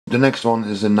The next one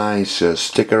is a nice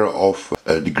sticker of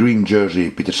the green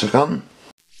jersey Peter Sagan.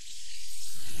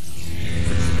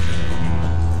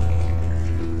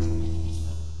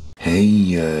 Hey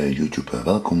YouTube,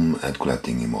 welcome at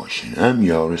CollectingEmotion. I'm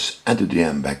Joris and today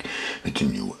I'm back with a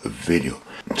new video.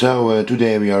 So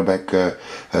today we are back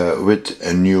with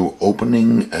a new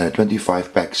opening,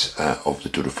 25 packs of the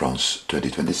Tour de France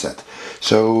 2020 set.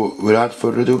 So without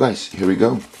further ado guys, here we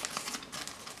go.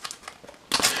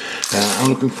 I'm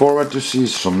looking forward to see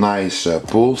some nice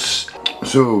pulls.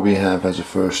 So we have as a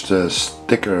first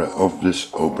sticker of this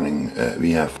opening,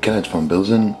 we have Kenneth van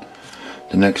Bilzen.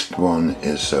 The next one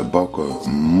is Bauke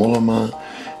Mollema.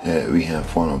 We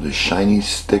have one of the shiny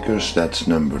stickers, that's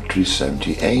number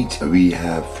 378. We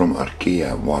have from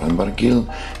Arkea Warren Barguil,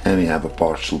 and we have a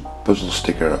partial puzzle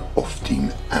sticker of Team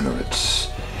Emirates.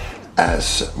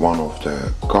 As one of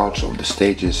the cards of the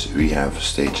stages, we have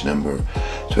stage number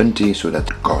 20, so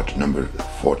that's card number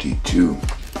 42.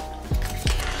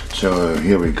 So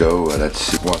here we go, let's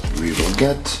see what we will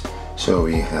get. So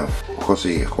we have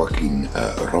Jose Joaquin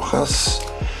Rojas,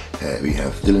 we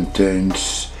have Dylan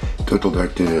Teuns, Total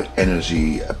Director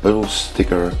Energy puzzle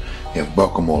sticker, we have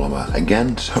Bauke Mollema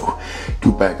again, so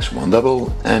 2 packs, 1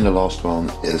 double, and the last one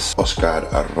is Oscar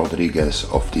Rodriguez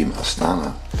of Team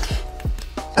Astana.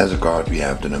 As a card we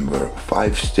have the number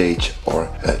 5 stage or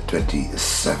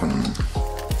 27.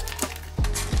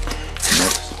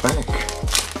 Next pack.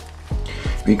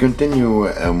 We continue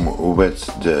with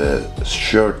the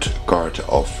shirt card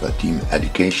of Team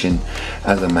Education.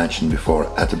 As I mentioned before,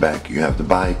 at the back you have the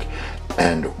bike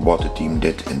and what the team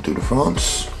did in Tour de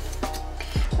France.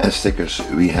 As stickers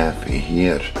we have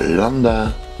here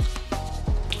Landa,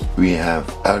 we have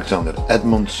Alexander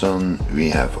Edmondson, we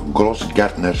have Gross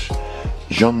Gärtner,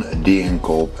 John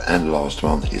Degenkolb, and the last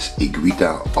one is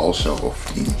Iguita, also of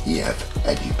Team EF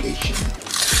Education.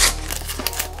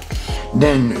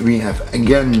 Then we have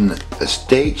again a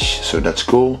stage, so that's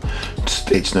cool.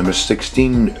 Stage number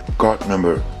 16, card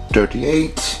number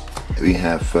 38. We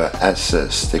have as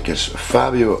stickers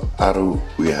Fabio Aru,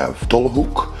 we have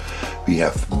Tolhoek, we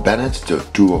have Bennett, the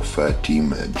 2 of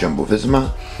Team Jumbo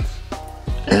Visma,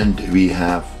 and we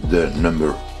have the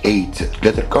number 8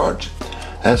 glitter card.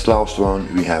 As last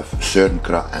one we have Søren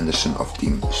Kragh Andersen of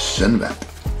Team Sunweb.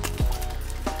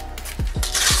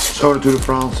 So the Tour de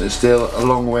France is still a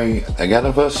long way ahead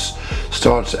of us.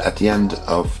 Starts at the end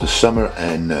of the summer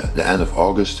and the end of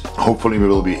August. Hopefully we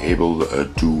will be able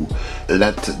to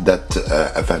let that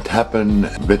event happen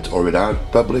with or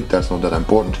without public, that's not that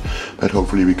important, but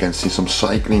hopefully we can see some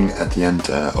cycling at the end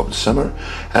of the summer.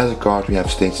 As a card we have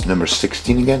stage number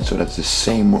 16 again, so that's the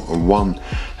same one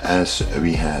as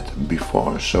we had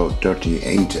before, so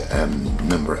 38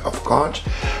 number of cards.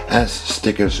 As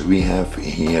stickers we have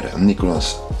here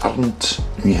Nicolas Arndt,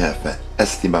 we have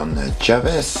Esteban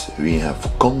Chavez, we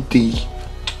have Conti,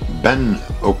 Ben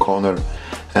O'Connor,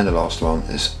 and the last one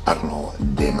is Arnaud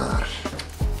Demar.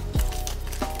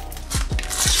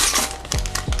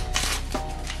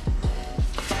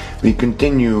 We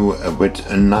continue with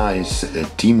a nice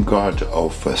team card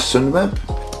of Sunweb.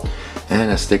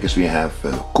 And as stickers we have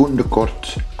Koen de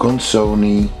Kort,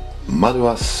 Consoni,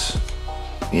 Madouas,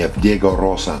 we have Diego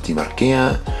Rosa, Team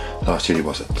Arkea, last year he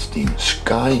was at Team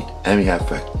Sky, and we have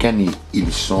Kenny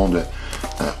Ilsonde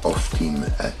of Team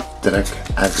Trek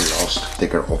as the last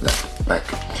sticker of that pack.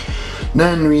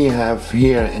 Then we have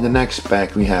here in the next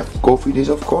pack we have Cofidis,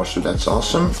 of course, so that's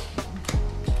awesome.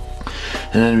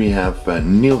 And then we have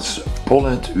Niels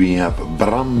Pollet, we have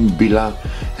Bram Bila,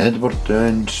 Edward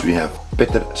Teuns, we have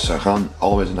Peter Sagan,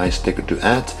 always a nice sticker to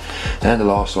add, and the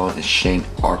last one is Shane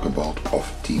Archibald of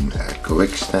Team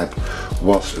Quickstep,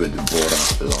 was with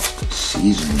Bora last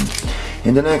season.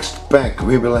 In the next pack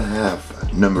we will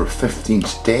have number 15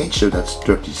 stage, so that's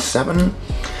 37.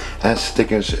 As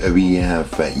stickers we have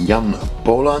Jan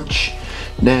Polanc.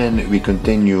 Then we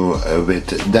continue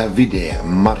with Davide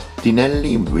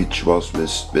Martinelli, which was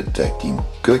with Team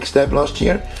Quickstep last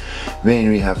year. Then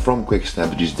we have from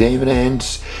Quickstep Dries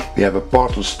Deverijns, we have a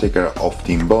partial sticker of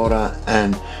Team Bora,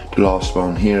 and the last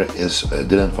one here is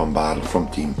Dylan van Baarle from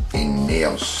Team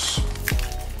Ineos.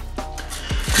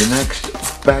 The next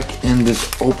pack in this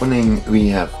opening we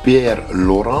have Pierre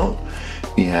Laurent,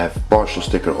 we have partial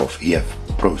sticker of EF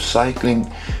Pro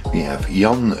Cycling, we have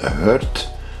Jan Hurt,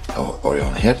 or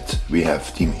Jan Hert, we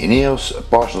have Team Ineos, a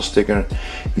partial sticker,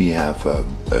 we have a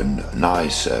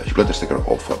nice glitter sticker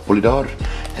of Polydor,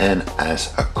 and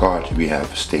as a card we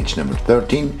have stage number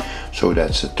 13, so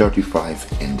that's 35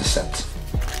 in the set.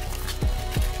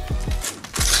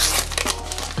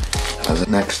 As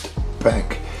the next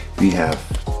pack we have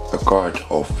a card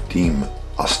of Team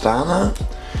Astana,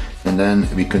 And then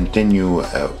we continue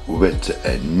with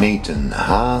Nathan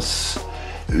Haas.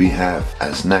 We have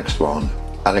as next one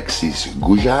Alexis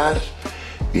Goujar.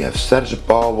 We have Serge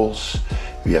Pauwels.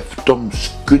 We have Tom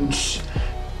Skuns.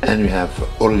 And we have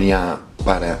Aurélien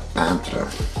Parapintre.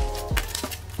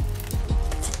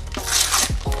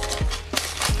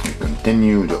 We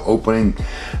continue the opening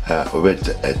with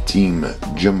Team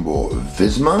Jumbo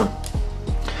Visma.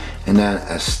 And then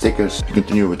as stickers, we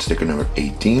continue with sticker number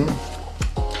 18.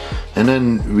 And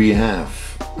then we have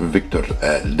Victor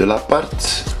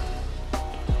Delapart,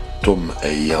 Tom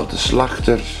Jelte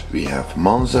Slachter, we have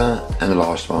Manza, and the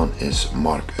last one is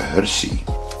Mark Hersey.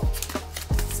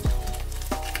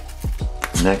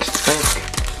 Next pack,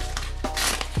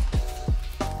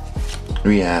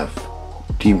 we have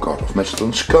team card of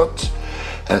Metzton Scott,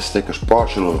 as stickers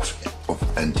partial of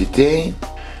Entité.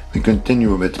 We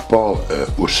continue with Paul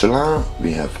Ursulin,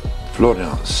 we have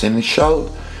Florian Seneschal,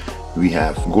 we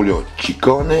have Giulio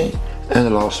Ciccone, and the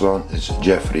last one is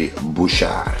Jeffrey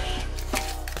Bouchard.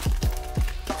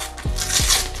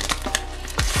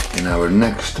 In our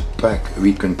next pack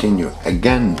we continue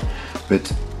again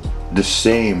with the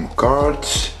same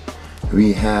cards.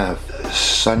 We have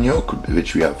Sanyok,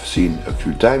 which we have seen a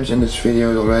few times in this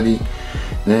video already.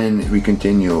 Then we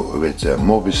continue with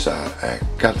Movistar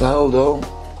Cataldo,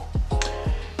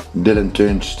 Dylan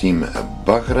Teuns team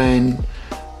Bahrain,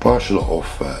 partial of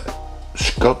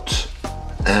Scott,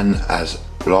 and as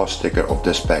last sticker of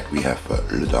this pack we have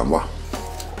Le Danois.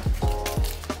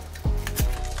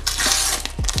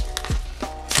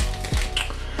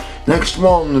 Next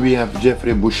one we have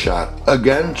Jeffrey Bouchard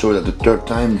again, so that the third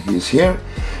time he is here.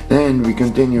 Then we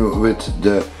continue with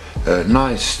the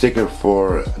nice sticker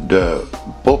for the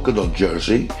polka dot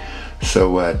jersey,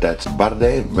 so that's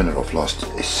Bardet, winner of last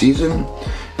season.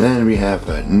 Then we have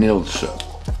Niels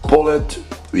Pollitt,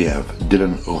 we have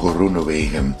Dylan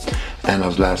Groenewegen, and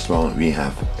as last one we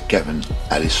have Kevin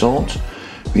Alisson.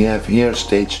 We have here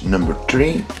stage number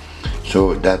 3,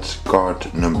 so that's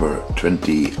card number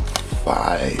 25.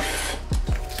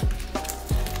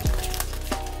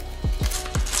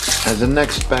 As the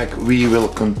next pack we will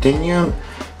continue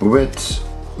with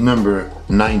number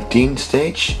 19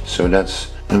 stage, so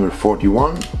that's number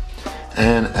 41,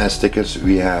 and as stickers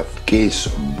we have Kees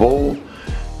Bol,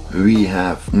 we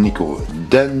have Nico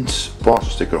Dent, partial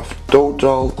sticker of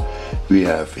Total, we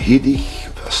have Hidig,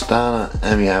 Astana,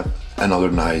 and we have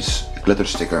another nice glitter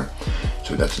sticker,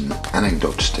 so that's an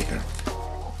anecdote sticker.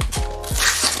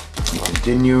 We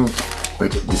continue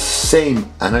with the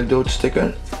same anecdote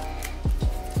sticker,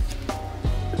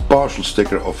 partial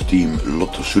sticker of team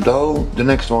Lotto Soudal. The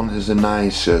next one is a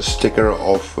nice sticker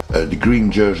of the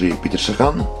green jersey Peter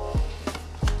Sagan.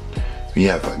 We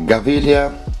have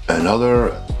Gaviria,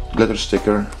 another glitter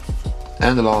sticker,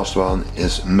 and the last one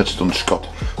is Metzton Scott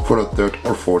for the third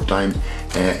or fourth time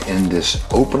in this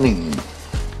opening.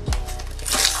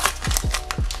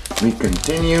 We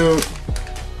continue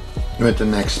with the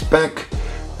next pack.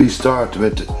 We start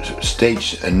with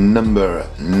stage number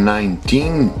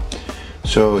 19.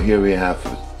 So here we have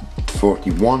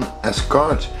 41 as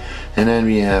card, and then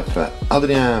we have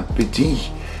Adrien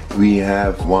Petit. We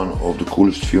have one of the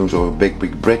coolest views of a big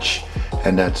bridge,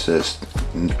 and that's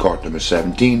card number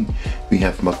 17. We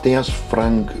have Matthias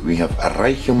Frank, we have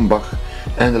Reichenbach,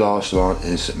 and the last one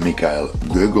is Michael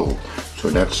Gögel. So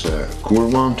that's a cool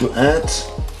one to add.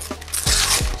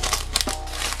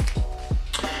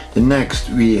 The next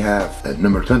we have at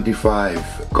number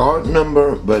 25 card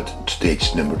number, but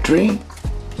stage number 3.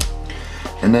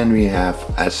 And then we have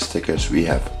as stickers we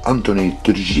have Anthony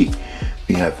Turgi,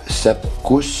 we have Sepp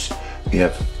Kuss, we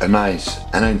have a nice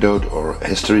anecdote or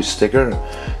history sticker.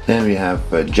 Then we have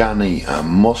Gianni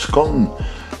Moscon.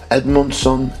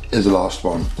 Edmondson is the last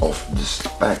one of this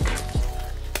pack.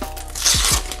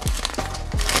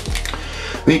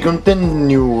 We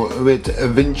continue with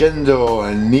Vincenzo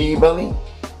Nibali.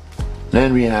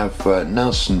 Then we have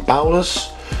Nelson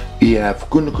Paulus, we have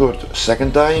Koenkurt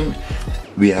second time,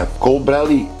 we have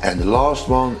Colbrelli, and the last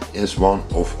one is one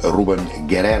of Ruben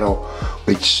Guerrero,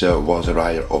 which was a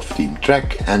rider of Team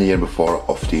Trek and the year before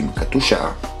of Team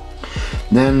Katusha.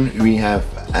 Then we have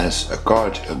as a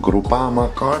card a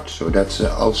Groupama card, so that's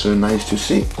also nice to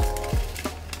see.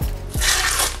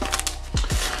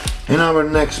 In our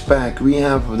next pack we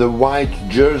have the white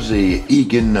jersey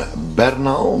Egan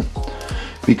Bernal.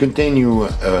 We continue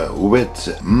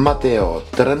with Matteo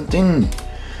Trentin,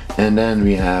 and then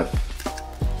we have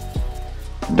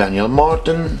Daniel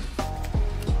Martin,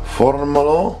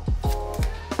 Formolo,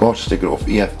 post sticker of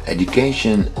EF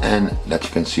Education, and that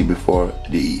you can see before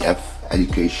the EF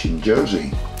Education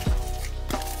jersey.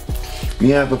 We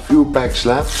have a few packs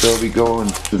left, so we go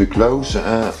into the close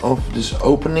of this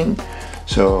opening.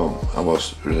 So I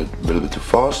was a little bit too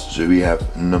fast. So we have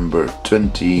number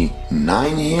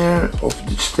 29 here of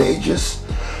the stages.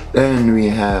 Then we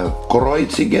have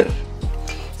Kreuziger.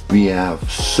 We have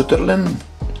Sutherland.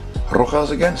 Rojas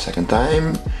again, second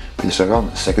time.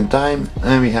 Sagan, second time.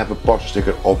 And we have a parcel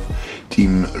sticker of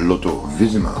Team Lotto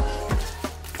Vizima.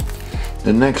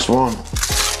 The next one,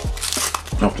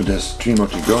 after this 3 more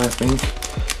to go, I think.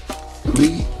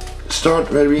 We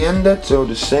start where we ended, so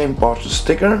the same parcel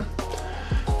sticker.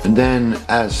 And then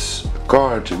as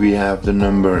card we have the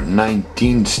number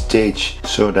 19 stage,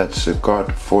 so that's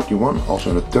card 41,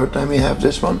 also the third time we have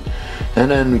this one.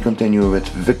 And then we continue with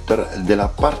Victor de la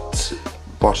Part,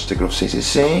 parcel sticker of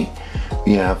CCC.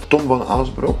 We have Tom van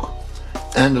Alsbroek,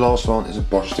 and the last one is a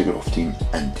parcel sticker of Team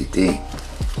NTT.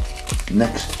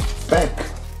 Next pack.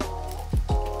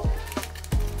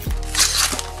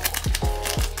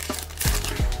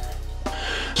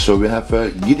 So we have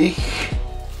Gidich,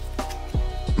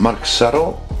 Mark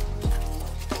Sarro,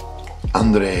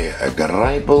 André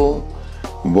Greipel,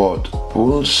 Wout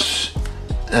Poels,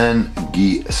 and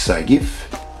Guy Sagif,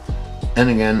 and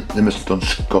again the Mr.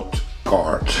 Scott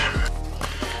card.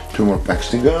 2 more packs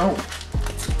to go.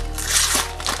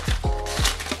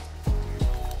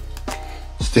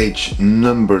 Stage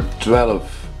number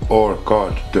 12 or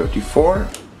card 34.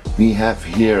 We have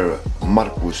here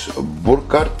Marcus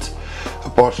Burkhardt, a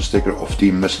parcel sticker of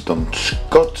Team Mr.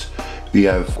 Scott. We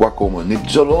have Kwakomo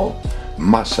Nizzolo,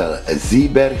 Marcel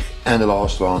Zieberg, and the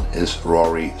last one is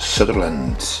Rory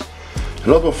Sutherland. A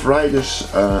lot of riders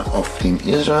of Team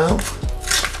Israel.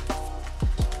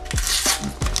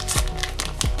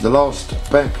 The last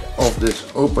pack of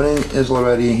this opening is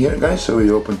already here, guys, so we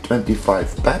opened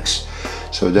 25 packs,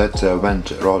 so that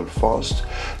went rather fast.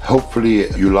 Hopefully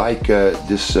you like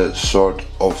this sort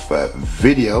of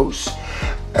videos,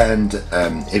 and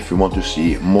if you want to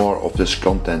see more of this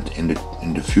content in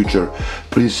the future,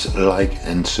 please like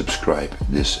and subscribe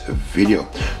this video.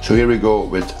 So here we go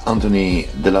with Anthony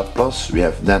de la Place. We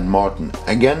have Dan Martin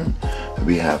again.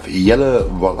 We have Jelle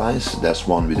Wallace, that's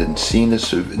one we didn't see in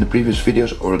the previous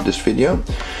videos or this video.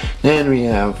 Then we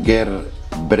have Ger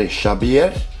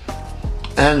Brechabier.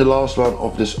 And the last one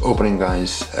of this opening,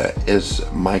 guys, is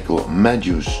Michael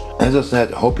Matthews. As I said,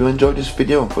 hope you enjoyed this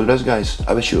video. For the rest, guys,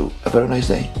 I wish you a very nice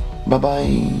day. Bye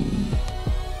bye.